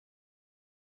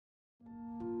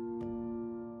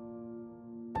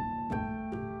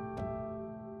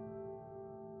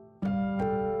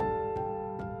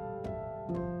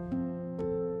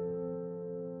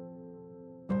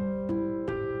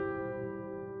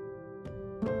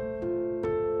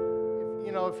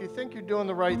you know, if you think you're doing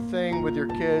the right thing with your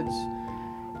kids,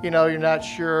 you know, you're not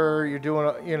sure you're doing,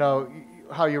 you know,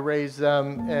 how you raise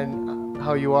them and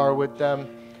how you are with them.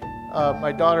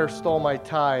 My daughter stole my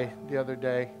tie the other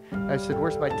day. I said,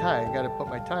 "Where's my tie? I got to put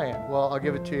my tie in." "Well, I'll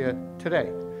give it to you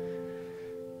today."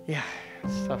 Yeah,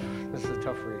 it's tough. This is a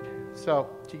tough read. So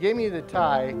she gave me the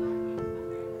tie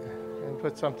and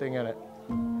put something in it.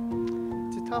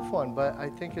 It's a tough one, but I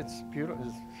think it's beautiful.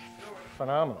 It's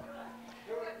phenomenal.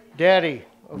 Daddy,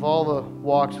 of all the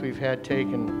walks we've had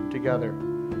taken together,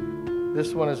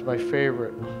 this one is my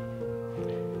favorite.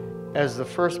 As the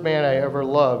first man I ever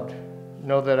loved,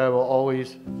 know that I will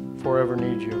always, forever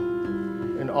need you,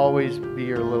 and always be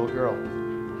your little girl.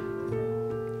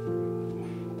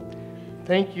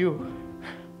 Thank you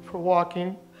for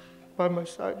walking by my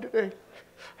side today,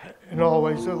 and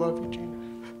always I love you, Gina.